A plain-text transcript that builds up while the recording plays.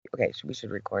Okay, we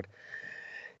should record.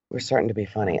 We're starting to be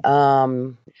funny. How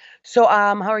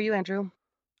are you, Andrew?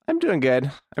 I'm doing good.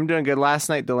 I'm doing good. Last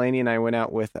night, Delaney and I went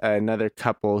out with another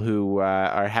couple who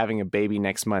are having a baby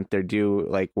next month. They're due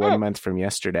like one Mm. month from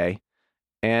yesterday.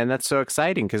 And that's so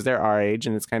exciting because they're our age,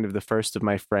 and it's kind of the first of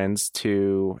my friends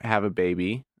to have a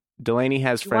baby. Delaney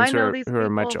has Do I friends know these who are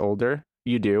much people? older.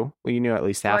 You do. Well, you knew at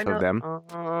least Do I half of know? them.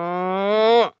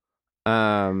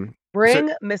 So Bring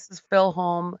Mrs. Phil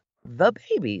home the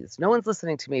babies. No one's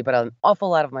listening to me, but an awful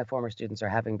lot of my former students are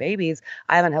having babies.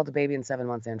 I haven't held a baby in 7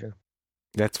 months, Andrew.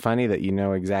 that's funny that you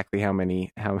know exactly how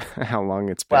long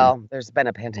it's been. Well, there's been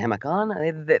a pandemic on.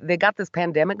 They got this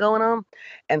pandemic going on,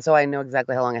 and so I know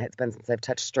exactly how long it's been since I've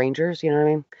touched strangers. You know what I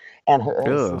mean? And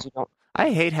Ugh. since you don't.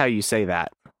 I hate how you say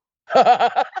that.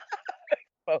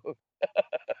 Both.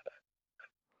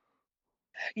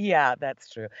 Yeah, that's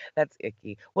true. That's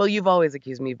icky. Well, you've always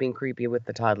accused me of being creepy with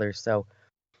the toddlers, so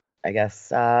I guess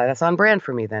that's on brand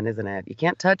for me then, isn't it? You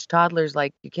can't touch toddlers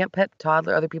like you can't pet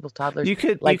other people's toddlers You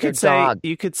like their could say dog.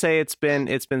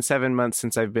 it's been 7 months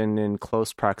since I've been in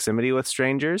close proximity with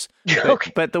strangers, but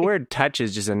Okay. but the word touch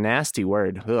is just a nasty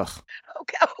word. Ugh.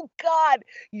 Okay. Oh God,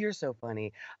 you're so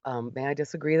funny. May I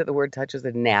disagree that the word touch is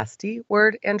a nasty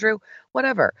word, Andrew?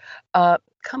 Whatever.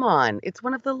 Come on. It's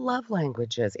one of the love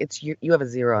languages. It's you have a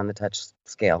 0 on the touch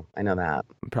scale. I know that.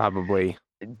 Probably.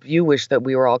 You wish that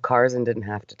we were all cars and didn't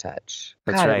have to touch.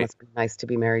 That's God, it right. must be nice to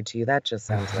be married to you. That just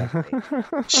sounds lovely.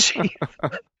 Gee.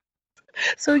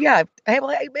 So yeah,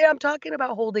 I'm talking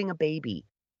about holding a baby.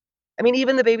 I mean,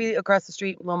 even the baby across the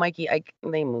street, little Mikey,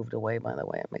 they moved away, by the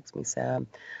way. It makes me sad,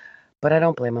 but I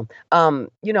don't blame them.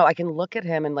 I can look at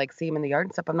him and like see him in the yard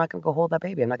and stuff. I'm not gonna go hold that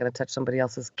baby. I'm not gonna touch somebody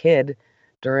else's kid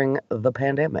during the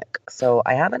pandemic. So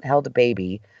I haven't held a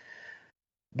baby.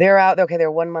 They're out. Okay,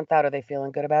 they're 1 month out. Are they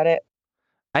feeling good about it?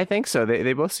 I think so.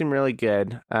 They both seem really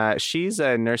good. She's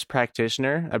a nurse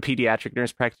practitioner, a pediatric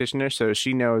nurse practitioner, so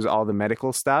she knows all the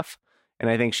medical stuff, and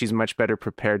I think she's much better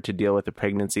prepared to deal with a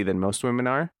pregnancy than most women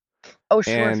are. Oh,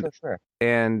 sure, And sure, sure.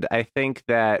 and I think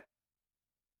that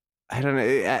I don't know.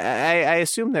 I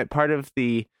assume that part of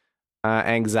the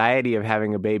anxiety of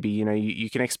having a baby, you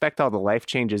can expect all the life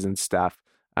changes and stuff,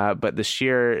 but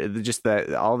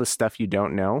all the stuff you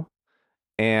don't know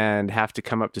and have to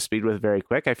come up to speed with very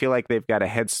quick. I feel like they've got a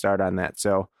head start on that.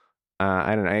 So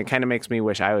I don't know. It kind of makes me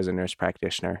wish I was a nurse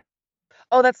practitioner.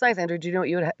 Oh, that's nice, Andrew. Do you know what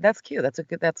you would? That's cute.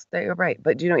 You're right.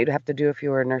 But do you know what you'd have to do if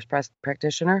you were a nurse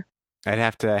practitioner? I'd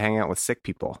have to hang out with sick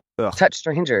people. Ugh, Touch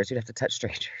strangers. You'd have to touch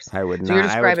strangers. I would So you're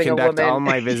not. I would describing a conduct all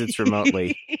woman my visits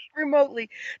remotely. remotely.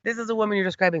 This is a woman you're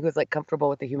describing who's like comfortable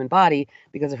with the human body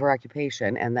because of her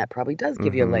occupation, and that probably does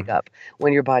give you a Hmm. leg up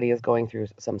when your body is going through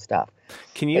some stuff.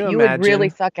 Can But you you would really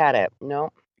imagine? suck at it.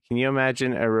 No, Can you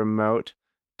imagine a remote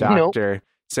nope. doctor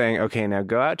saying, "Okay, now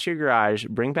go out to your garage,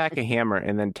 bring back a hammer,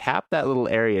 and then tap that little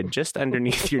area just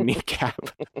underneath your kneecap"?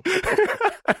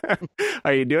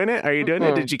 Are you doing it? Are you doing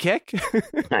it? Mm-mm. Did you kick?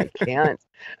 I can't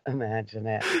imagine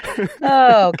it.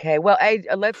 Oh, okay. Well,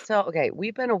 let's tell. Okay,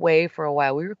 we've been away for a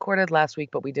while. We recorded last week,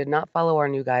 but we did not follow our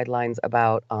new guidelines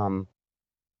about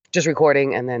just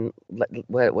recording and then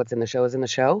what's in the show is in the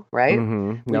show, right?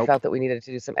 We Nope. felt that we needed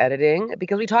to do some editing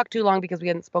because we talked too long because we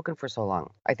hadn't spoken for so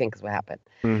long, I think is what happened.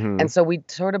 Hmm. And so we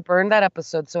sort of burned that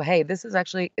episode. So, hey, is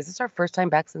this our first time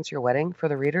back since your wedding for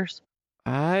the readers?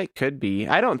 It could be.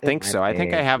 I don't It think might so. I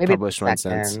think I be. have Maybe it's published the one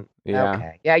since. second. Yeah.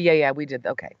 Okay. Yeah, yeah, yeah. We did.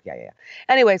 Okay. Yeah, yeah, yeah.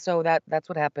 Anyway, so that's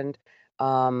what happened.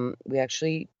 We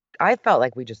actually, I felt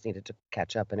like we just needed to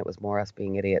catch up, and it was more us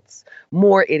being idiots,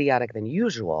 more idiotic than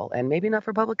usual, and maybe not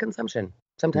for public consumption.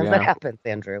 Sometimes that Yeah. happens,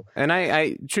 Andrew. And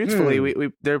I truthfully, Hmm.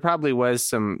 we there probably was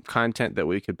some content that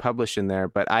we could publish in there,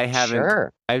 but I haven't.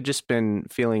 Sure. I've just been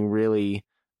feeling really,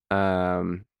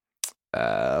 um,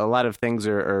 a lot of things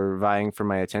are vying for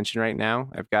my attention right now.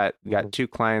 I've got Mhm. two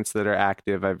clients that are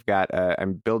active.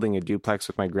 I'm building a duplex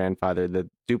with my grandfather. The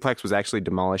duplex was actually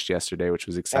demolished yesterday, which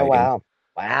was Oh, exciting. wow.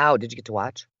 Wow. Did you get to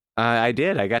watch? I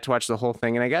did. I got to watch the whole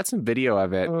thing, and I got some video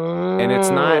of it. And it's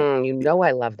not. You know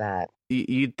I love that.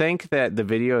 You'd think that the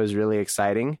video is really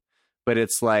exciting, but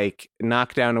it's like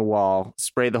knock down a wall,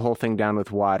 spray the whole thing down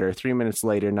with water. 3 minutes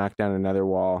later, knock down another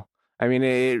wall. I mean,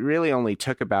 it really only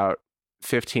took about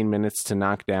 15 minutes to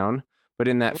knock down, but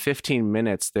in that 15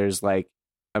 minutes, there's like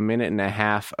a minute and a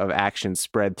half of action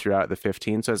spread throughout the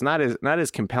 15. So it's not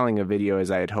as compelling a video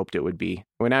as I had hoped it would be.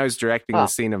 When I was directing the Oh,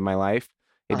 scene of my life,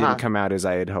 it didn't uh-huh. come out as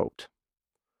I had hoped.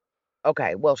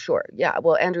 Okay, well, sure. Yeah,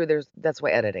 well, Andrew, that's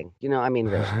why editing. I mean,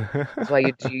 really. That's why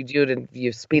you do it and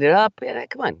you speed it up. And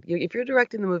come on, if you're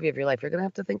directing the movie of your life, you're gonna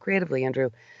have to think creatively, Andrew.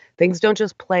 Things don't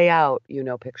just play out,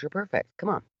 picture perfect. Come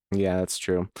on. Yeah, that's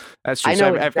true. That's true. I So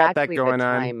know I've got that exactly the going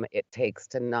on. time it takes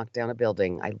to knock down a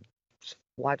building. I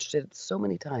watched it so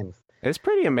many times It's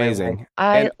pretty with my wife. amazing.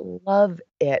 I And love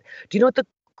it. Do you know what the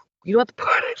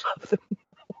part I love the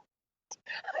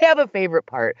I have a favorite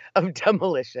part of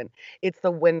demolition. It's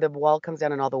the when the wall comes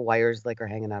down and all the wires like are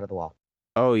hanging out of the wall.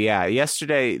 oh yeah,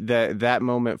 yesterday that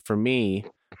moment for me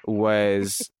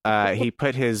was he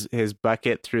put his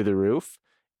bucket through the roof,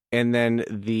 and then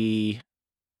the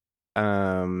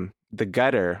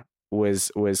gutter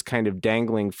was kind of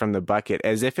dangling from the bucket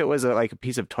as if it was like a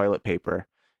piece of toilet paper.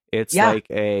 It's Yeah, like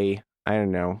a, I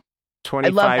don't know, I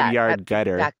love 25 that. yard That's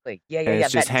gutter, exactly. Yeah, yeah, and yeah.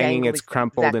 it's just That hanging, dangly it's stuff.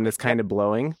 crumpled, and Exactly. it's Yep. kind of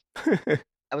blowing.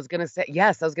 I was gonna say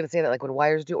that like when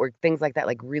wires do or things like that,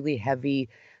 like really heavy,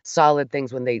 solid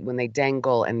things when they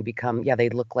dangle and become they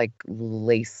look like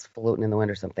lace floating in the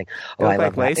wind or something. They Oh, I look like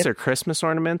love that. lace or Christmas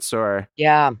ornaments, or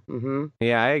Yeah. Mm-hmm.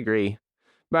 yeah, I agree.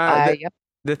 But Yep.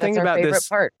 the thing That's our about favorite this,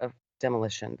 part of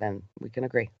demolition. Then we can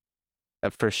agree.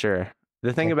 for sure,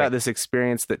 the thing Okay, about great. this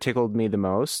experience that tickled me the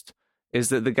most is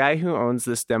that the guy who owns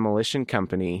this demolition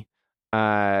company,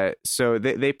 so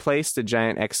they placed a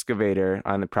giant excavator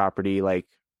on the property, like,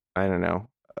 I don't know,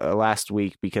 last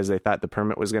week because they thought the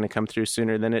permit was going to come through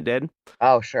sooner than it did.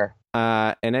 Oh, sure.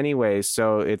 And anyways,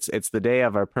 so it's the day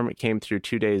of, our permit came through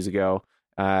 2 days ago.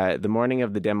 The morning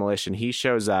of the demolition, he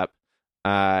shows up.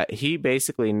 He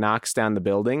basically knocks down the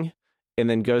building and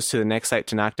then goes to the next site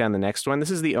to knock down the next one. This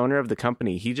is the owner of the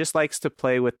company. He just likes to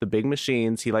play with the big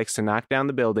machines. He likes to knock down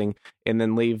the building and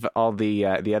then leave all the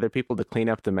other people to clean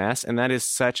up the mess. And that is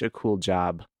such a cool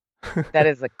job. That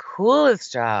is the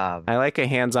coolest job. I like a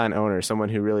hands-on owner, someone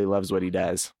who really loves what he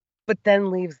does. But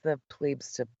then leaves the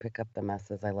plebes to pick up the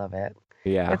messes. I love it.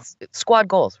 Yeah. It's squad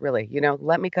goals, really.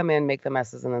 Let me come in, make the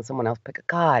messes, and then someone else pick a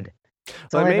God.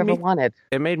 That's Well, all I've ever wanted.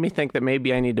 it made me think that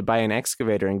maybe I need to buy an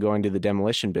excavator and go into the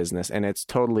demolition business, and it's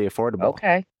totally affordable.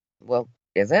 Okay. Well,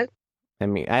 is it? I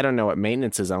mean, I don't know what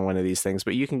maintenance is on one of these things,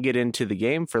 but you can get into the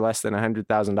game for less than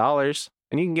 $100,000,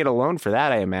 and you can get a loan for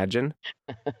that, I imagine.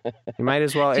 You might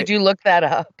as well. Did you look that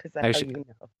up? Is that I how should. you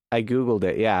know? I googled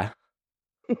it. Yeah.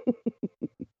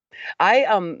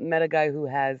 I met a guy who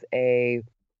has a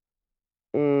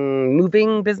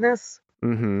moving business,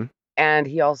 Mm-hmm. and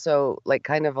he also like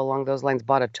kind of along those lines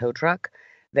bought a tow truck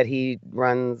that he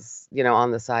runs,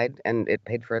 on the side, and it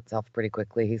paid for itself pretty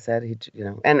quickly. He said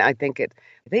and I think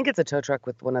it's a tow truck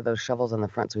with one of those shovels on the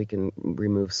front so he can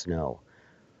remove snow.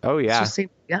 Oh It yeah. just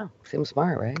seems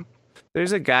smart, right?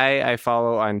 There's a guy I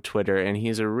follow on Twitter, and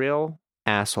he's a real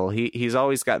asshole. He's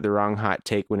always got the wrong hot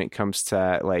take when it comes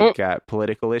to like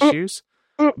political issues.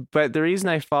 But the reason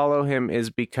I follow him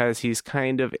is because he's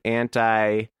kind of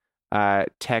anti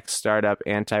tech startup,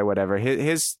 anti whatever.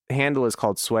 His handle is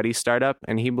called Sweaty Startup,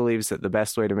 and he believes that the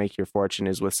best way to make your fortune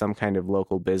is with some kind of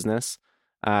local business,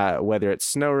 whether it's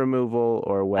snow removal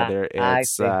or whether I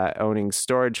it's see. owning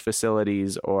storage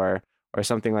facilities or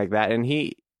something like that. And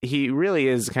he really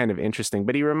is kind of interesting,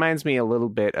 but he reminds me a little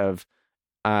bit of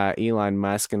Elon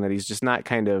Musk, in that he's just not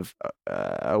kind of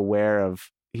aware of,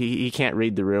 he can't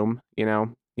read the room,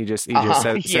 he just Yeah,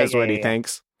 says yeah, what he yeah,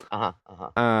 thinks. yeah.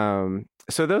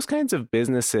 So those kinds of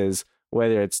businesses,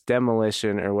 whether it's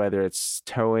demolition or whether it's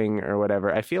towing or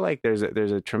whatever, I feel like there's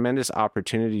a tremendous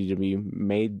opportunity to be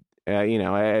made,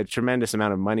 a tremendous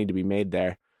amount of money to be made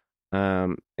there.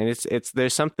 And it's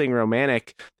there's something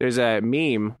romantic. There's a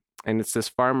meme, and it's this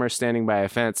farmer standing by a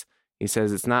fence. He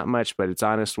says it's not much, but it's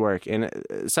honest work. And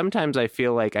sometimes I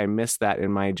feel like I miss that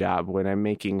in my job when I'm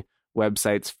making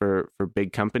websites for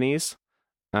big companies.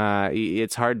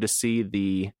 It's hard to see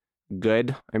the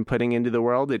good I'm putting into the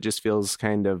world. It just feels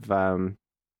kind of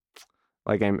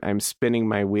like I'm spinning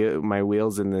my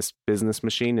wheels in this business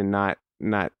machine and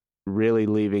not really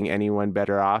leaving anyone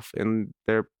better off in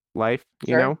their life.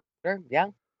 Sure, sure, yeah.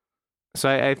 So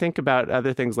I think about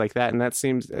other things like that, and that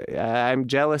seems, I'm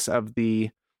jealous of the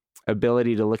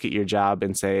ability to look at your job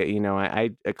and say,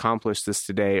 I accomplished this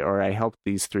today, or I helped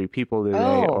these 3 people today,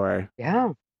 Oh, or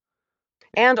yeah.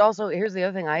 And also, here's the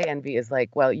other thing I envy is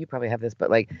like, well, you probably have this, but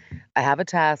like, I have a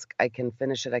task, I can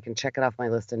finish it, I can check it off my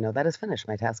list and know that is finished.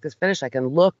 My task is finished. I can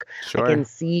look, sure, I can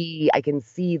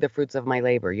see the fruits of my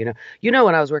labor. When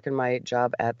I was working my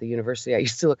job at the university, I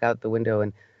used to look out the window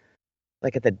and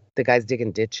like at the guys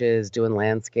digging ditches, doing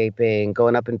landscaping,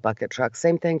 going up in bucket trucks,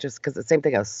 same thing, just because the same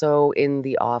thing. I was so in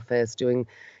the office doing,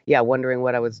 wondering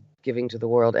what I was giving to the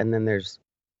world. And then there's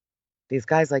these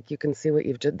guys, like, you can see what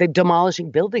they're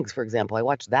demolishing buildings, for example. I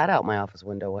watched that out my office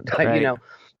window one time, right,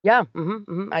 Yeah.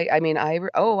 I mean, I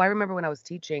remember when I was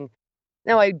teaching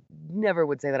Now, I never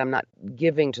would say that I'm not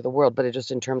giving to the world, but it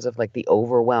just in terms of like the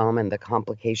overwhelm and the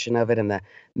complication of it and the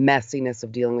messiness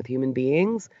of dealing with human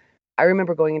beings. I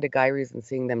remember going into Gyrie's and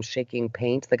seeing them shaking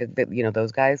paint, like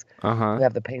those guys Uh-huh. who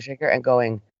have the paint shaker, and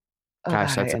going, "Oh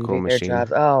Gosh, God, I that's a cool envy their machine.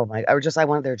 jobs." Oh my, I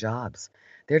wanted their jobs.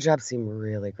 Their jobs seem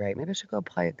really great. Maybe I should go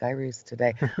apply at Gyrie's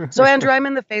today. So, Andrew, I'm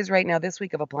in the phase right now this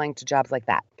week of applying to jobs like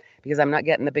that because I'm not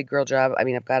getting the big girl job. I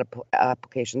mean, I've got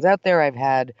applications out there. I've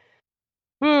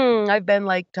been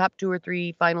like top two or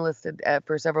three finalisted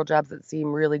for several jobs that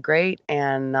seem really great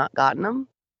and not gotten them.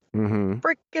 Hmm.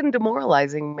 Freaking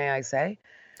demoralizing, may I say.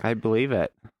 I believe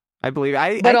it. I believe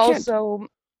But also,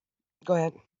 go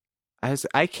ahead.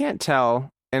 I can't tell,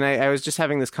 and I was just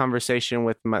having this conversation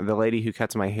with the lady who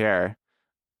cuts my hair.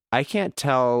 I can't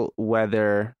tell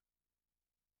whether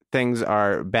things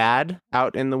are bad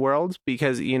out in the world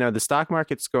because, the stock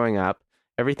market's going up.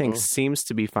 Everything Mm, seems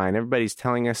to be fine. Everybody's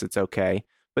telling us it's okay.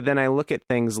 But then I look at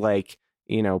things like,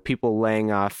 people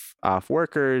laying off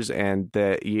workers and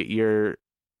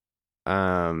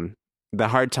um the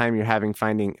hard time you're having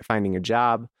finding a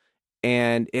job.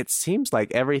 And it seems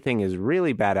like everything is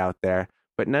really bad out there,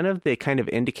 but none of the kind of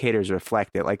indicators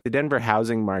reflect it. Like the Denver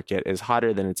housing market is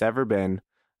hotter than it's ever been.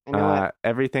 I know it.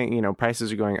 Everything,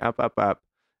 prices are going up, up, up,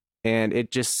 and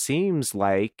it just seems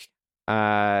like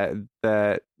the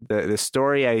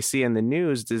story I see in the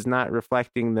news is not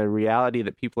reflecting the reality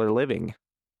that people are living.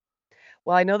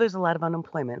 Well, I know there's a lot of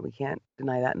unemployment. We can't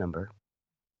deny that number,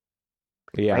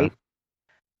 Yeah, right?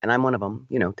 And I'm one of them.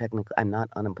 Technically, I'm not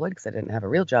unemployed because I didn't have a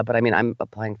real job, but I mean, I'm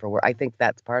applying for work. I think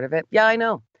that's part of it. Yeah, I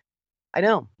know. I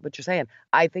know what you're saying.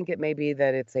 I think it may be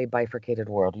that it's a bifurcated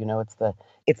world.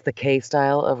 It's the K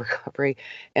style of recovery,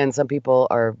 and some people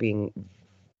are being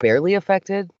barely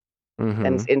affected,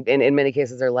 and mm-hmm. in many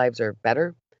cases their lives are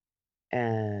better,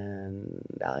 and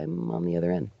I'm on the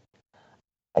other end.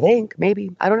 I think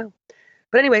maybe I don't know,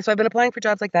 but anyway, so I've been applying for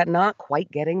jobs like that, not quite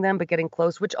getting them, but getting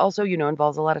close, which also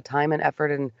involves a lot of time and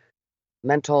effort and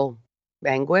mental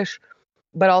anguish.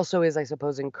 But also is, I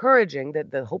suppose, encouraging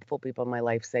that the hopeful people in my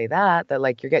life say that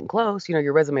like you're getting close,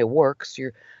 your resume works,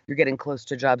 you're getting close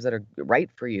to jobs that are right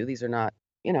for you. These are not,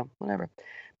 whatever.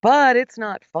 But it's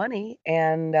not funny.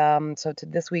 And so to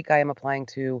this week I am applying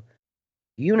to,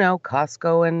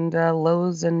 Costco and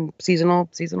Lowe's and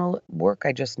seasonal work.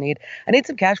 I need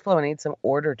some cash flow. I need some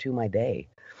order to my day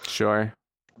Sure.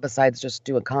 besides just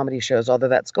doing comedy shows, although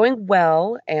that's going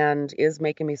well and is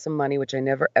making me some money, which I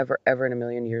never, ever, ever in a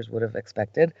million years would have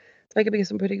expected. It's making me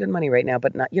some pretty good money right now,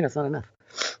 but not, it's not enough.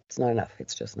 It's not enough.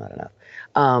 It's just not enough.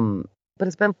 But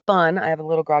it's been fun. I have a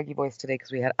little groggy voice today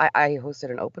because I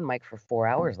hosted an open mic for 4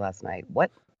 hours last night.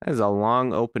 What? That is a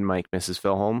long open mic, Mrs.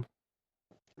 Philholm.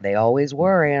 They always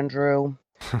were, Andrew.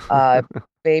 Uh,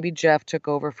 Baby Jeff took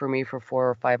over for me for 4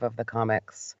 or 5 of the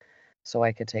comics so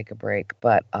I could take a break.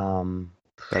 But,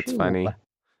 That's phew. funny. That's funny.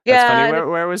 Yeah,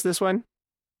 and Where was this one?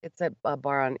 it's at a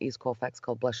bar on East Colfax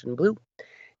called Blush and Blue,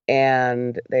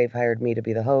 and they've hired me to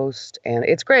be the host, and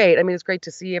it's great. I mean, it's great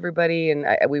to see everybody, and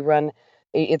we run.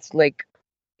 It's like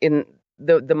in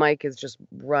the mic is just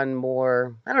run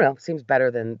more. I don't know. Seems better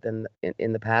than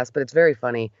in the past, but it's very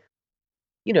funny.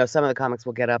 Some of the comics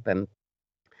will get up and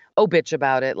bitch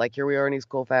about it, like here we are in East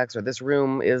Colfax, or this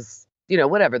room is.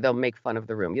 Whatever, they'll make fun of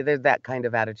the room. Yeah, there's that kind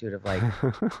of attitude of like,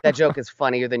 that joke is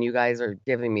funnier than you guys are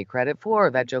giving me credit for. Or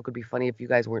that joke would be funny if you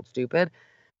guys weren't stupid,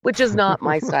 which is not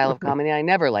my style of comedy. I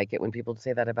never like it when people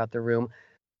say that about the room.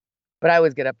 But I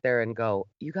always get up there and go,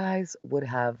 you guys would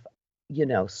have,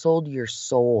 sold your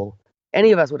soul.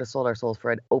 Any of us would have sold our souls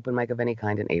for an open mic of any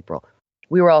kind in April.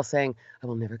 We were all saying, I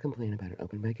will never complain about an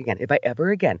open mic again. If I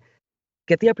ever again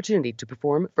get the opportunity to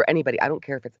perform for anybody, I don't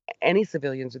care if it's any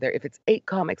civilians are there, if it's 8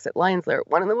 comics at Lions Lair at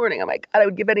 1 a.m, I'm like, God, I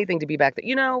would give anything to be back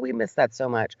there. We miss that so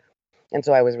much. And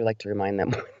so I always would like to remind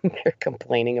them when they're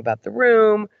complaining about the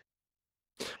room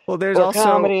Well, there's or also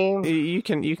comedy. you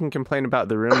can complain about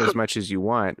the room as much as you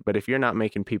want, but if you're not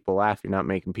making people laugh, you're not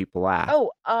making people laugh.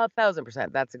 Oh,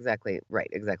 1,000%. That's exactly right.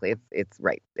 Exactly. It's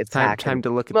right. It's It's time hack. And time to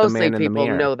look at the mostly man in the people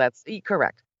mirror. know that's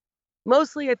correct.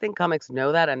 Mostly I think comics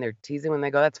know that and they're teasing when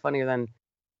they go, that's funnier than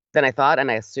I thought.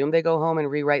 And I assume they go home and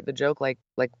rewrite the joke like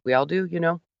we all do.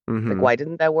 Like, Mm-hmm. why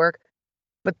didn't that work?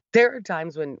 But there are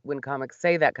times when comics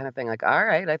say that kind of thing, like, all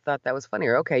right, I thought that was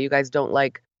funnier. Okay, you guys don't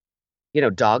like,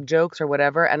 dog jokes or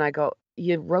whatever. And I go,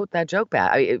 you wrote that joke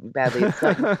badly. It's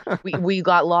not, we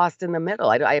got lost in the middle.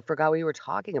 I forgot what you were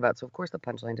talking about. So, of course, the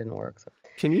punchline didn't work. So,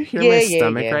 Can you hear my yeah, yeah,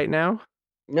 stomach yeah. right now?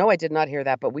 No, I did not hear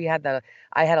that, but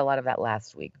I had a lot of that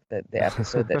last week, the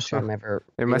episode that Sean never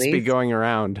It must be released. going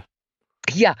around.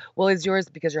 Yeah. Well, is yours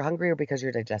because you're hungry or because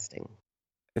you're digesting?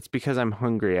 It's because I'm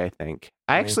hungry, I think.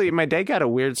 Amazing. My day got a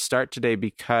weird start today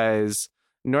because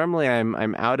normally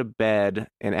I'm out of bed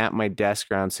and at my desk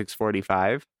around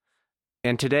 6:45.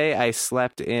 And today I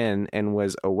slept in and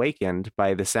was awakened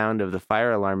by the sound of the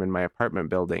fire alarm in my apartment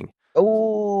building.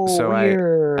 Oh, So I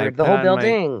weird. The put whole on my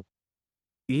building.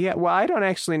 yeah, well, I don't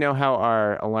actually know how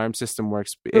our alarm system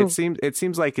works. Hmm. It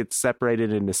seems like it's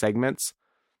separated into segments,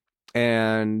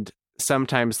 and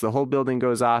sometimes the whole building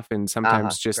goes off and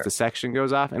sometimes just Sure. a section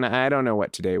goes off, and I don't know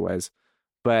what today was.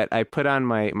 But I put on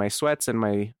my sweats and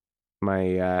my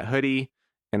hoodie,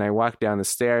 and I walked down the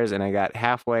stairs, and I got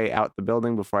halfway out the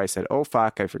building before I said, "Oh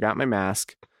fuck, I forgot my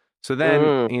mask." So then,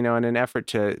 Mm, in an effort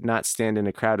to not stand in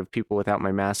a crowd of people without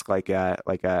my mask like a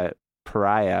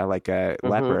pariah, like a mm-hmm,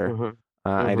 leper, mm-hmm,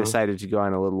 I mm-hmm. decided to go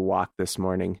on a little walk this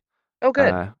morning. Oh,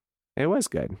 good. Uh, it was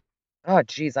good. Oh,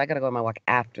 geez, I gotta go on my walk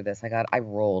after this. I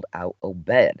rolled out of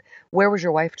bed. Where was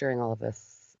your wife during all of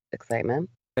this excitement?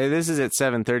 This is at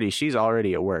 7:30. She's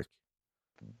already at work.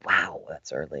 Wow,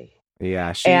 that's early.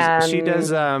 Yeah,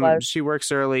 And was she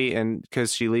works early and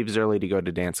because she leaves early to go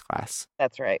to dance class.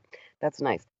 that's right. That's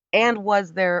nice. And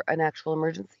was there an actual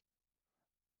emergency?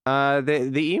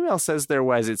 The email says there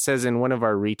was. It says in one of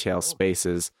our retail Oh.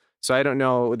 spaces. So I don't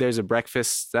know. There's a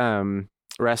breakfast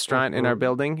restaurant in our Mm-hmm.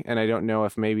 building, and I don't know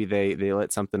if maybe they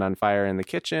lit something on fire in the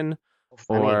kitchen Oh,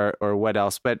 funny. or what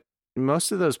else. But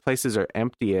most of those places are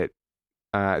empty at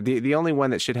the only one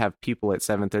that should have people at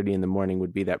 7:30 in the morning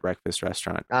would be that breakfast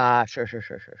restaurant. Sure, sure,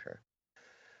 sure, sure, sure.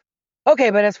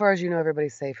 Okay, but as far as you know,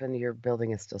 everybody's safe and your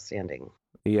building is still standing.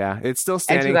 Yeah, it's still And you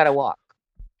standing, gotta walk.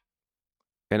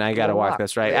 and I You got to gotta walk. walk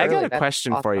That's right. really I got early. a That's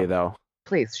question for you awesome. though.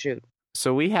 Please shoot.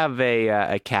 So we have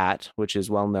a cat, which is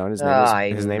well known. I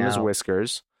His name is know.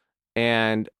 Whiskers.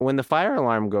 And when the fire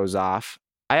alarm goes off,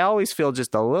 I always feel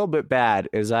just a little bit bad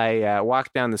as I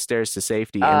walk down the stairs to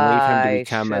safety and leave him to I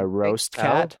become a should think roast so.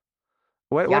 cat.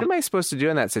 Yeah. What am I supposed to do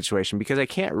in that situation? Because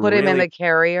Put him in the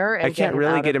carrier I and get can't him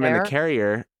really out get of him in the there.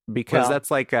 carrier because Well,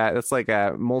 that's like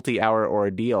a multi-hour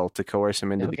ordeal to coerce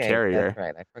him into the okay, that's carrier.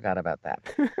 right. I forgot about that.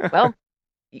 Well,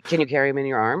 can you carry him in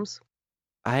your arms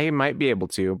I might be able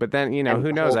to, but then, and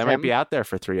who knows? hold I might be him? out there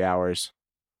for 3 hours.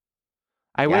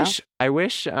 Yeah. I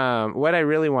wish, what I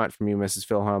really want from you, Mrs.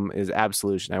 Philholm, is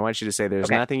absolution. I want you to say there's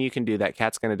Okay. nothing you can do. That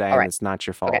cat's going to die All and right. it's not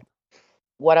your Okay. fault.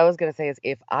 What I was gonna say is,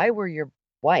 if I were your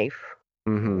wife,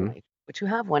 Mm-hmm. which you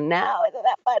have one now, isn't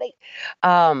that funny?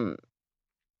 Um,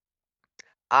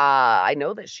 I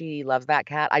know that she loves that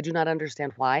cat. I do not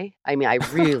understand why. I mean, I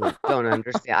really don't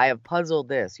understand. I have puzzled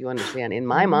this. You understand? In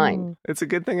my mind, It's a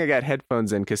good thing I got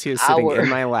headphones in because he is sitting our in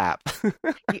my lap.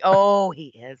 he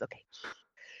is okay.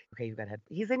 Okay, you got head.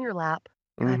 He's in your lap.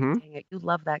 God Mm-hmm. dang it, you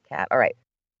love that cat. All right.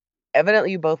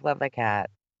 Evidently, you both love that cat.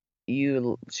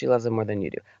 She loves him more than you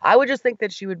do. I would just think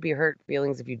that she would be hurt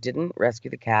feelings if you didn't rescue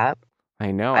the cat.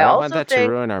 I know. I I don't want also that to think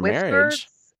ruin our Whiskers. marriage.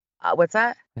 What's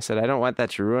that? I said, I don't want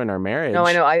that to ruin our No,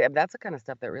 I marriage. know. That's the kind of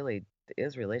stuff that really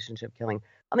is relationship killing.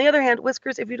 On the other hand,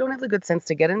 Whiskers, if you don't have the good sense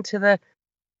to get into the,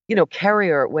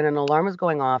 carrier when an alarm is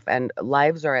going off and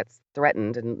lives are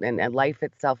threatened and life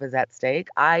itself is at stake,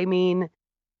 I mean,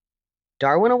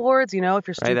 Darwin Awards, if you're Right?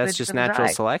 stupid, That's you're just gonna natural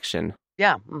die. selection.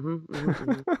 Yeah.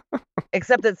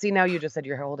 Except that, see, now you just said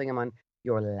you're holding him on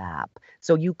your lap.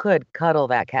 So you could cuddle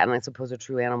that cat, and I suppose a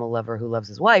true animal lover who loves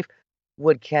his wife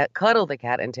would cuddle the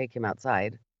cat and take him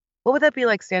outside. What would that be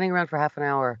like, standing around for half an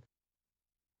hour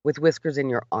with Whiskers in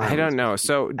your I don't arms? know.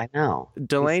 So I know.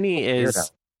 Delaney He's a weirdo.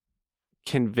 is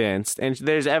convinced, and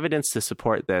there's evidence to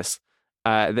support this,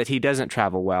 that he doesn't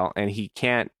travel well and he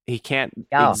can't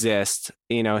Yeah. exist.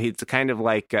 He's kind of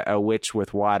like a witch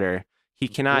with water. He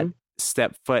cannot Mhm.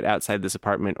 step foot outside this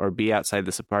apartment or be outside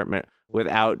this apartment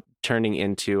without turning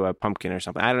into a pumpkin or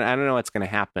something. I don't know what's going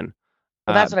to happen.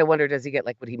 Well, that's what I wonder. Does he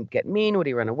would he get mean? Would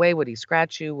he run away? Would he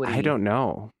scratch you? Would I he? don't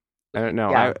know. I don't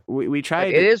know. Yeah. We But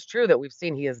tried. it is true that we've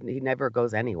seen he never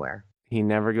goes anywhere. He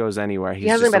never goes anywhere. He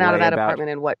He's hasn't just been out of away that about.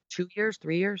 apartment in what, 2 years,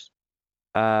 3 years?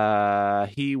 He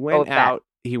Oh, went if that. out.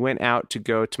 He went out to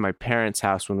go to my parents'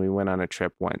 house when we went on a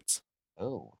trip once.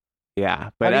 Oh. Yeah,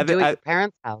 How but did he do at your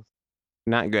parents' house?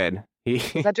 not good.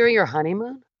 Was that during your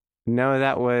honeymoon? No,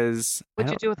 that was.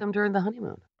 What'd you do with him during the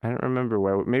honeymoon? I don't remember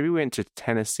where. Maybe we went to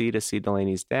Tennessee to see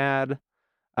Delaney's dad.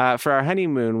 For our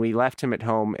honeymoon, we left him at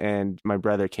home, and my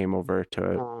brother came over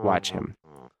to watch him.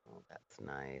 Oh, that's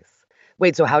nice.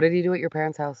 Wait, so how did he do at your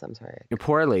parents' house? I'm sorry.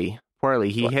 Poorly.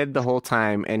 He What? hid the whole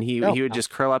time, and he Oh, would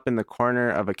just curl up in the corner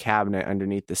of a cabinet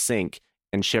underneath the sink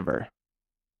and shiver.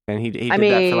 And he did I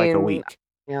that for like a mean, week.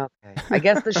 yeah, okay. I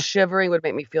guess the shivering would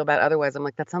make me feel bad. Otherwise, I'm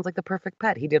like, that sounds like the perfect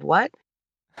pet. He did what?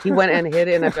 He went and hid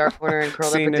in a dark corner and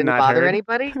curled up Seen and and didn't not bother heard.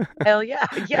 anybody. Hell yeah.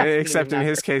 Yes. Except in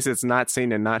his case, it's not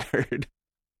seen and not heard.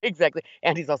 Exactly.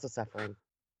 And he's also suffering.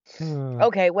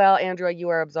 Okay, well, Andrew, you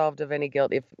are absolved of any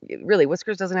guilt. If really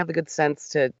Whiskers doesn't have the good sense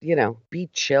to, be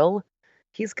chill,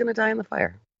 he's gonna die in the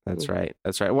fire. That's right.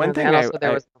 That's right. One thing and also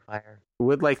there was no fire.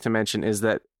 would like to mention is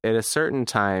that at a certain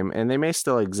time, and they may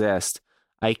still exist,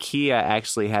 IKEA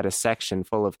actually had a section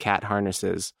full of cat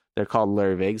harnesses. They're called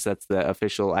Lervigs. That's the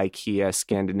official IKEA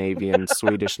Scandinavian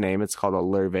Swedish name. It's called a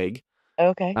Lervig.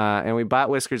 Okay. And we bought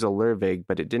Whiskers a Lervig,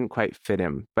 but it didn't quite fit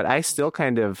him. But I still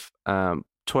kind of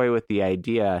toy with the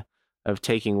idea of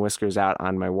taking Whiskers out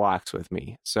on my walks with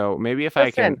me. So maybe if I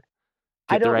can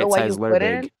get the right size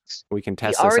Lervig, we can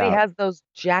test this out. He already has those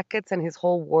jackets and his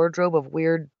whole wardrobe of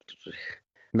weird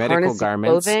medical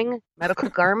garments. Medical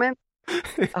garments.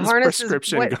 A harness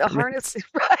prescription garments. A harness is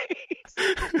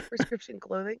right. Prescription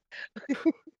clothing.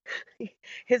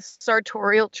 His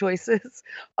sartorial choices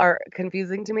are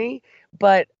confusing to me,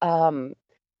 but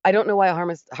I don't know why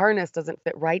a harness doesn't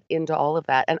fit right into all of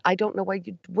that, and I don't know why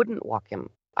you wouldn't walk him.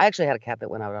 I actually had a cat that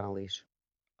went out on a leash.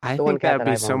 I think that would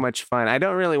be so much fun. I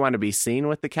don't really want to be seen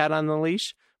with the cat on the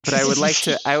leash, but I would like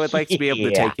to. I would like to be able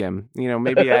to take him.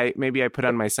 Maybe I put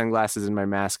on my sunglasses and my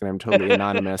mask, and I'm totally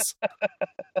anonymous.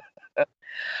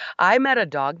 I met a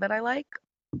dog that I like.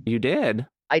 You did?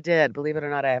 I did. Believe it or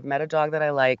not, I have met a dog that I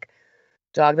like.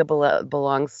 Dog that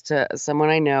belongs to someone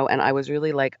I know, and I was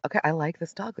really like, okay, I like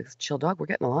this dog. It's a chill dog. We're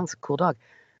getting along. It's a cool dog.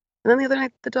 And then the other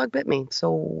night, the dog bit me.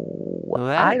 So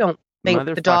I don't think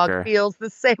the dog feels the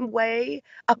same way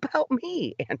about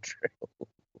me, Andrew.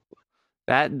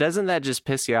 Doesn't that just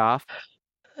piss you off?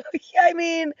 Yeah, I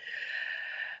mean,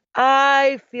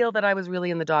 I feel that I was really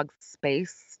in the dog's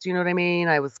space. Do you know what I mean?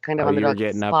 I was kind of on the dog's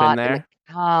getting spot up in there.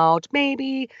 The couch.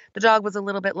 Maybe the dog was a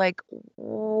little bit like,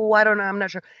 I don't know. I'm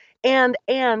not sure. And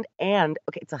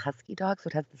okay, it's a husky dog, so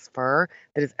it has this fur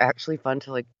that is actually fun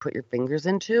to like put your fingers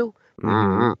into.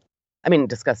 Mm-hmm. I mean,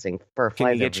 disgusting fur. Can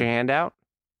you get your hand out?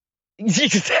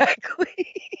 Exactly.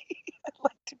 I'd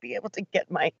like to be able to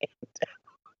get my hand out.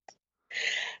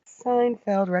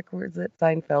 Seinfeld requisite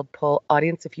Seinfeld pull.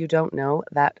 Audience, if you don't know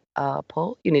that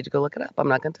pull, you need to go look it up. I'm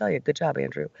not going to tell you. Good job,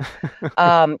 Andrew.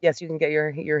 Yes, you can get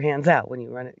your hands out when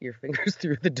you run your fingers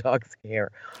through the dog's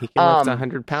hair. He can lift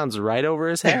 100 pounds right over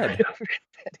his head.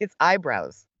 His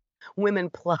eyebrows. Women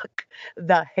pluck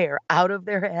the hair out of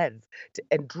their heads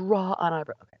and draw on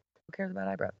eyebrows. Okay, who cares about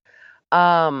eyebrows?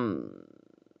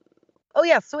 Oh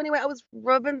yeah. So anyway, I was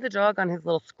rubbing the dog on his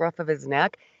little scruff of his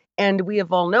neck. And we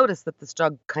have all noticed that this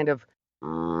dog kind of,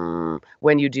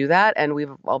 when you do that, and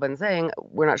we've all been saying,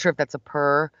 we're not sure if that's a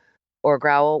purr or a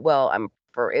growl. Well,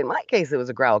 in my case, it was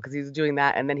a growl because he was doing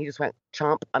that, and then he just went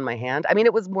chomp on my hand. I mean,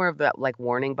 it was more of that like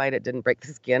warning bite. It didn't break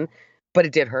the skin, but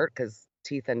it did hurt because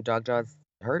teeth and dog jaws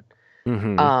hurt.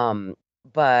 Mm-hmm.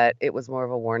 But it was more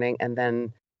of a warning, and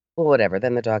then, well, whatever.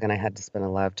 Then the dog and I had to spend a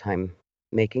lot of time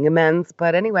making amends.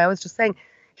 But anyway, I was just saying.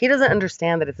 He doesn't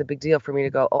understand that it's a big deal for me to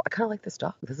go, oh, I kind of like this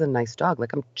dog. This is a nice dog.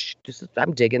 Like I'm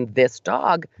digging this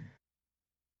dog.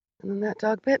 And then that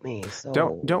dog bit me.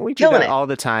 So don't we do that all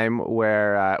the time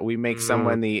where we make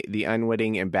someone the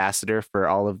unwitting ambassador for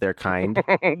all of their kind?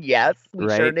 Yes, we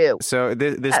sure do. So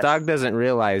this dog doesn't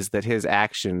realize that his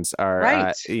actions are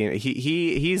right.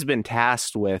 He's been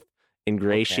tasked with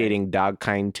ingratiating dog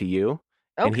kind to you,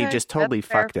 and he just totally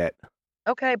fucked it.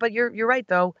 Okay, but you're right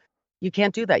though. You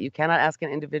can't do that. You cannot ask an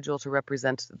individual to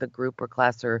represent the group or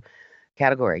class or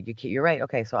category. You're right.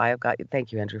 Okay, so I have got.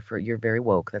 Thank you, Andrew, for you're very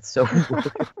woke. That's so.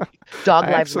 Dog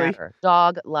lives matter.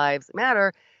 Dog lives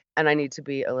matter, and I need to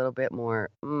be a little bit more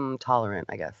tolerant,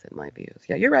 I guess, in my views.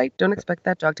 Yeah, you're right. Don't expect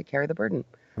that dog to carry the burden.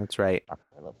 That's right.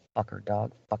 Little fucker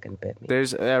dog fucking bit me.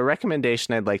 There's a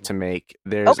recommendation I'd like to make.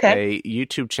 There's a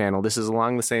YouTube channel. This is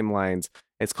along the same lines.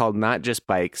 It's called Not Just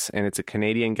Bikes, and it's a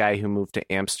Canadian guy who moved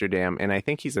to Amsterdam, and I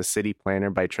think he's a city planner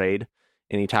by trade,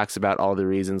 and he talks about all the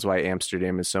reasons why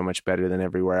Amsterdam is so much better than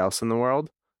everywhere else in the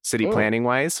world, city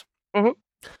planning-wise. Mm-hmm.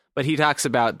 But he talks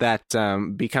about that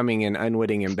becoming an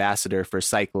unwitting ambassador for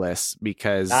cyclists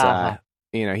because,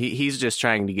 he's just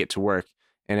trying to get to work,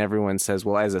 and everyone says,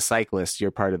 well, as a cyclist,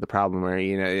 you're part of the problem, or,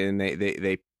 and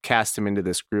they cast him into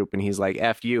this group, and he's like,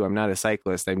 F you, I'm not a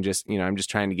cyclist, I'm just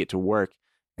trying to get to work.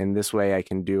 And this way I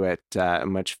can do it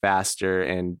much faster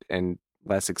and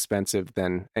less expensive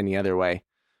than any other way.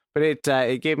 But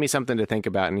it gave me something to think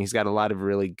about. And he's got a lot of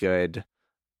really good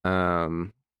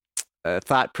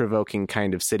thought-provoking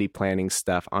kind of city planning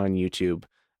stuff on YouTube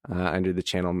under the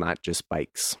channel Not Just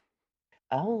Bikes.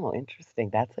 Oh,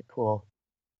 interesting. That's a cool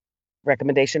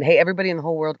recommendation. Hey, everybody in the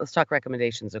whole world, let's talk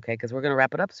recommendations, okay? Because we're going to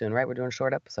wrap it up soon, right? We're doing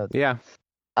short episodes. Yeah.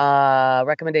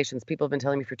 Recommendations. People have been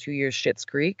telling me for 2 years, Schitt's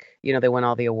Creek. You know, they won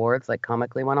all the awards, like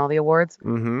comically won all the awards.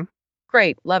 Mm-hmm.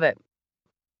 Great. Love it.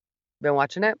 Been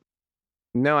watching it?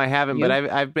 No, I haven't, but You?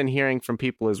 I've been hearing from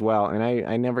people as well, and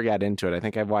I never got into it. I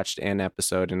think I've watched an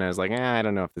episode, and I was like, I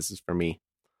don't know if this is for me.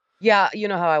 Yeah, you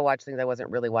know how I watch things. I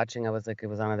wasn't really watching. I was like, it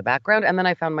was on in the background. And then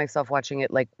I found myself watching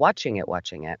it, like watching it.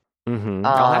 Mm-hmm.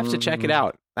 I'll have to check it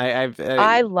out.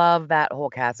 I love that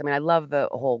whole cast. I mean, I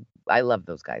love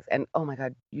those guys. And oh my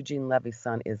God, Eugene Levy's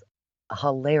son is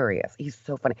hilarious. He's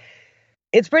so funny.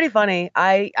 It's pretty funny.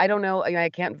 I don't know. I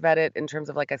can't vet it in terms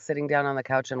of like a sitting down on the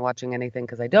couch and watching anything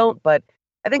because I don't, but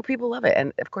I think people love it.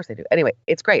 And of course they do. Anyway,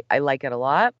 it's great. I like it a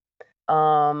lot.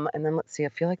 And then let's see. I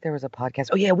feel like there was a podcast.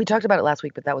 Oh yeah, we talked about it last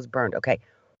week, but that was burned. Okay.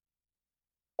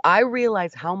 I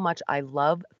realize how much I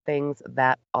love things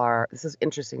that are, this is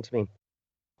interesting to me.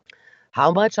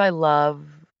 How much I love,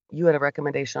 you had a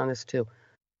recommendation on this too.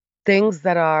 Things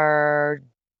that are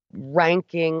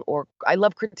ranking or I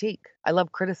love critique. I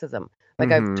love criticism.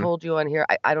 Like I've Mm-hmm. told you on here,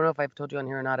 I don't know if I've told you on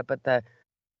here or not, but the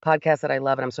podcast that I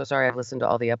love, and I'm so sorry I've listened to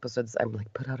all the episodes. I'm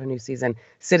like, put out a new season,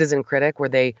 Citizen Critic, where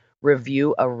they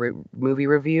review a movie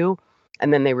review,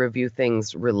 and then they review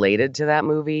things related to that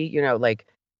movie. You know, like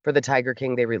for the Tiger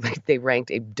King, like, they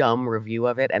ranked a dumb review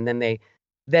of it, and then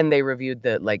they reviewed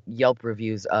the like Yelp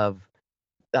reviews of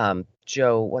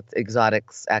Joe what's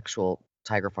Exotic's actual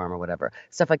tiger farm or whatever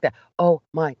stuff like that. Oh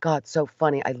my God, so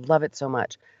funny! I love it so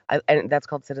much. And that's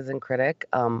called Citizen Critic.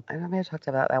 I don't know if I talked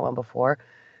about that one before.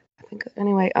 I think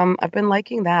anyway, I've been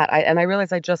liking that. I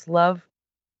realize I just love.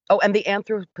 Oh, and the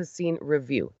Anthropocene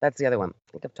Review. That's the other one.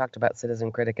 I think I've talked about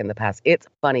Citizen Critic in the past. It's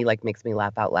funny, like makes me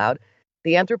laugh out loud.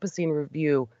 The Anthropocene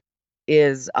Review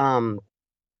is a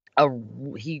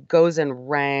he goes and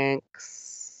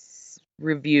ranks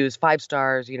reviews 5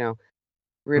 stars, Mm-hmm.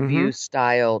 review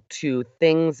style to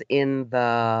things in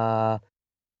the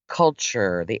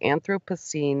culture. The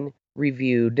Anthropocene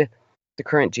reviewed the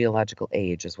current geological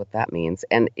age is what that means.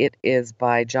 And it is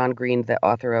by John Green, the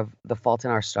author of The Fault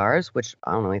in Our Stars, which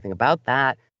I don't know anything about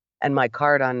that. And my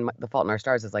card on The Fault in Our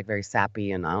Stars is like very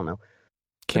sappy and I don't know.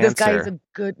 But this guy is Cancer. a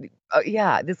good,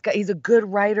 yeah, he's a good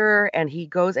writer and he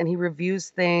goes and he reviews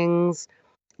things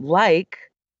like,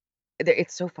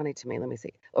 it's so funny to me. Let me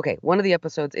see. Okay, one of the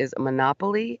episodes is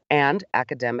Monopoly and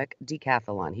Academic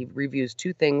Decathlon. He reviews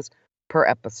 2 things per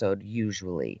episode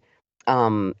usually.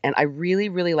 And I really,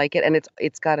 really like it. And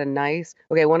it's got a nice,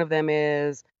 okay, one of them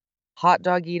is hot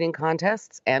dog eating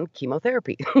contests and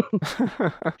chemotherapy.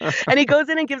 And he goes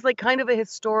in and gives like kind of a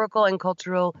historical and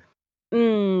cultural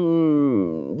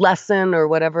lesson or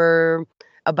whatever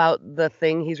about the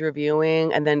thing he's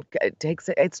reviewing, and then takes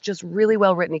it. It's just really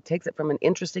well written. He takes it from an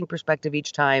interesting perspective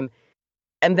each time,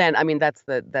 and then I mean that's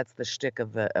the shtick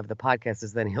of the podcast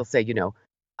is then he'll say,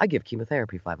 I give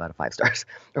chemotherapy 5 out of 5 stars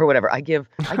or whatever. I give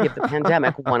the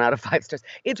pandemic 1 out of 5 stars.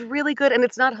 It's really good and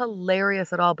it's not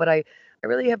hilarious at all, but I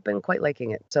really have been quite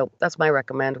liking it. So that's my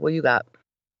recommend. What you got?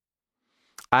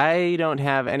 I don't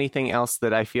have anything else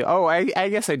that I feel. Oh, I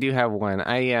guess I do have one.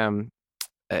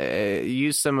 I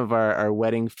used some of our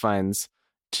wedding funds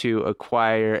to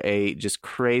acquire a just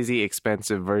crazy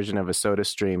expensive version of a Soda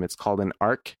Stream. It's called an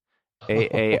ARK,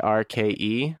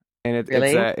 AARKE, and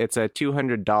Really? it's a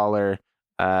 $200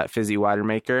 fizzy water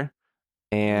maker,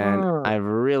 and Oh, I've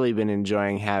really been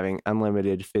enjoying having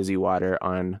unlimited fizzy water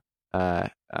on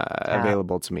tap.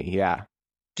 available to me. Yeah.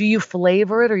 Do you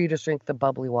flavor it or you just drink the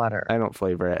bubbly water? I don't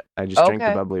flavor it. I just drink the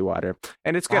Okay. bubbly water,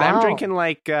 and it's good. I'm Wow. drinking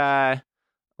like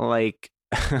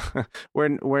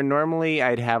where normally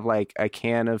I'd have like a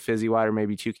can of fizzy water,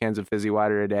 maybe 2 cans of fizzy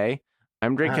water a day.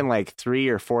 I'm Uh, drinking like 3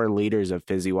 or 4 liters of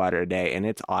fizzy water a day, and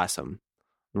it's awesome.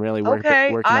 I'm really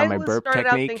okay. working on I my was burp started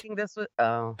out technique. thinking this was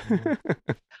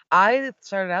I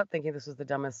started out thinking this was the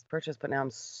dumbest purchase, but now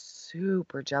I'm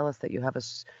super jealous that you have a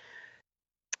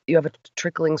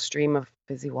trickling stream of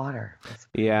fizzy water. That's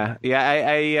very Yeah, nice.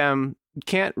 yeah. I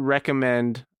can't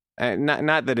recommend.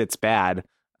 Not that it's bad,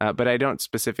 but I don't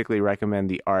specifically recommend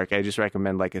the Arc. I just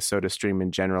recommend like a Soda Stream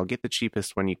in general. Get the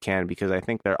cheapest one you can because I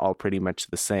think they're all pretty much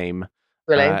the same.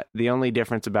 Really? The only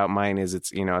difference about mine is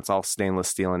it's all stainless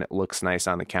steel and it looks nice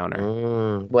on the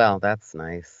counter. Well, that's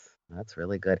nice. That's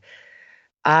really good.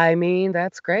 I mean,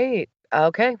 that's great.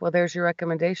 Okay, well, there's your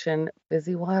recommendation.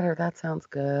 Fizzy water. That sounds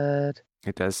good.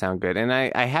 It does sound good, and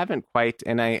I haven't quite,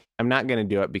 and I'm not going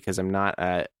to do it because I'm not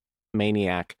a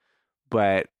maniac,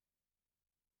 but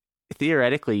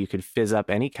theoretically you could fizz up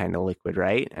any kind of liquid,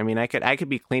 right? I mean, I could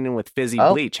be cleaning with fizzy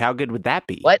Oh, bleach. How good would that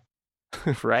be? what?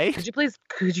 Right? Could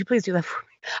you please do that for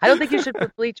me? I don't think you should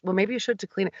put bleach. Well, maybe you should to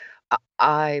clean it.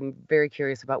 I'm very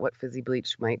curious about what fizzy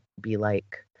bleach might be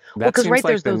like. Well, That because seems right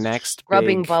like there's the those next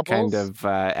scrubbing big kind bubbles. of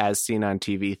as seen on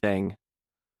TV thing.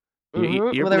 Your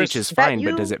Well, bleach there's is that fine,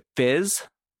 but does it fizz?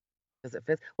 does it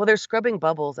fizz? Well, there's scrubbing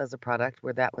bubbles as a product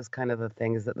where that was kind of the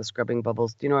thing. Is that the scrubbing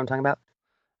bubbles? Do you know what I'm talking about?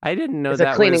 I didn't know It's a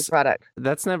that cleaning was. product.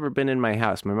 That's never been in my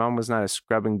house. My mom was not a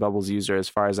scrubbing bubbles user, as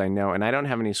far as I know, and I don't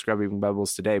have any scrubbing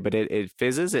bubbles today. But it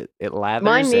fizzes, it Mine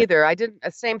lathers, it. neither. I didn't.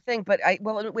 Same thing. But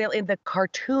well, in the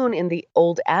cartoon, in the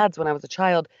old ads when I was a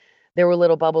child, there were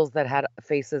little bubbles that had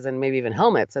faces and maybe even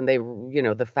helmets, and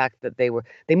the fact that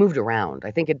they moved around. I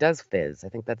think it does fizz. I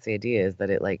think that's the idea, is that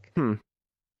it like Hmm.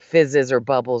 fizzes or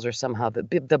bubbles, or somehow the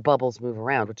bubbles move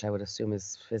around, which I would assume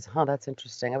is fizz. Huh, that's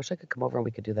interesting. I wish I could come over and we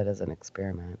could do that as an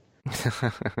experiment.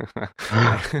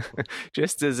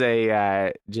 just as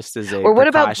a Or what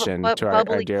about precaution to our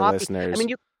bubbly dear coffee? I listeners.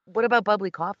 mean, what about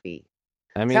bubbly coffee?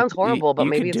 I mean, Sounds horrible, but you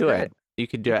maybe could it's do good. it. You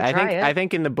could do You it. could try it. I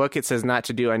think in the book it says not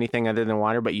to do anything other than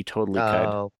water, but you totally could.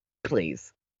 Oh,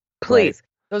 please. Right. Please.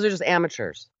 Those are just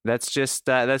amateurs. That's just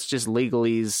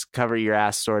legalese, cover your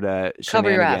ass sort of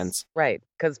Cover your ass. shenanigans. Right.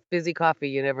 Because fizzy coffee,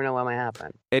 you never know what might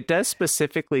happen. It does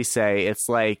specifically say it's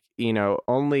like,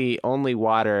 only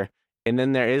water, and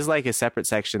then there is like a separate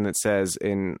section that says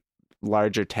in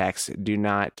larger text, do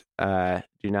not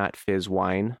fizz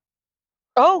wine.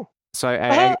 Oh. So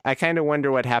I kind of wonder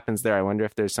what happens there. I wonder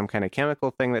if there's some kind of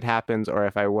chemical thing that happens, or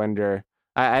if I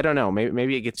don't know.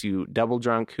 Maybe it gets you double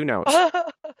drunk. Who knows?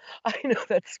 I know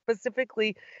that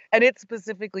specifically, and it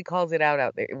specifically calls it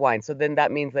out there, wine. So then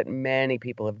that means that many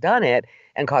people have done it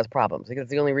and caused problems, because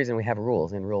it's the only reason we have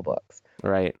rules in rule books,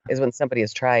 Right. is when somebody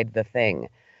has tried the thing.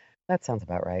 That sounds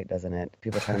about right, doesn't it?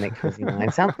 People trying to make fizzy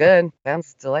wine. Sounds good.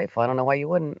 Sounds delightful. I don't know why you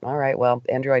wouldn't. All right. Well,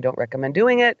 Andrew, I don't recommend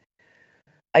doing it.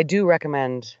 I do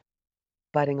recommend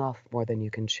biting off more than you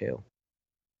can chew.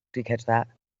 Do you catch that?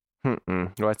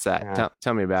 What's that? Yeah.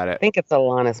 Tell me about I it. think it's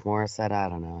Alanis Morissette. I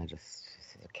don't know.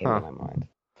 It came to my mind.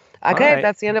 All Okay, right.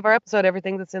 that's the end of our episode.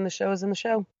 Everything that's in the show is in the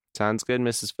show. Sounds good,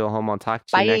 Mrs. Philholm. I'll talk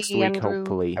to you next week, Andrew.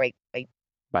 hopefully. All right, bye.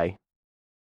 Bye.